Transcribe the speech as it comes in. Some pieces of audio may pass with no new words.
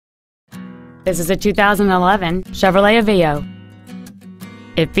This is a 2011 Chevrolet Aveo.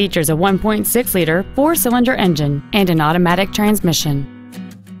 It features a 1.6-liter four-cylinder engine and an automatic transmission.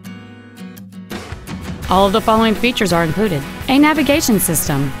 All of the following features are included: a navigation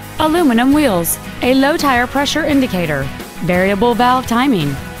system, aluminum wheels, a low tire pressure indicator, variable valve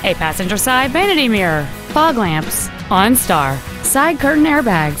timing, a passenger side vanity mirror, fog lamps, OnStar, side curtain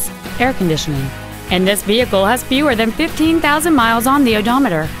airbags, air conditioning, and this vehicle has fewer than 15,000 miles on the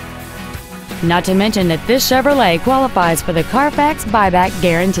odometer. Not to mention that this Chevrolet qualifies for the Carfax buyback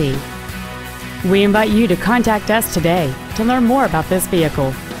guarantee. We invite you to contact us today to learn more about this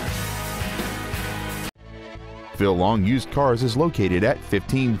vehicle. Phil Long Used Cars is located at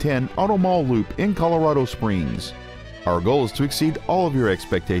 1510 Auto Mall Loop in Colorado Springs. Our goal is to exceed all of your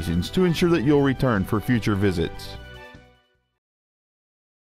expectations to ensure that you'll return for future visits.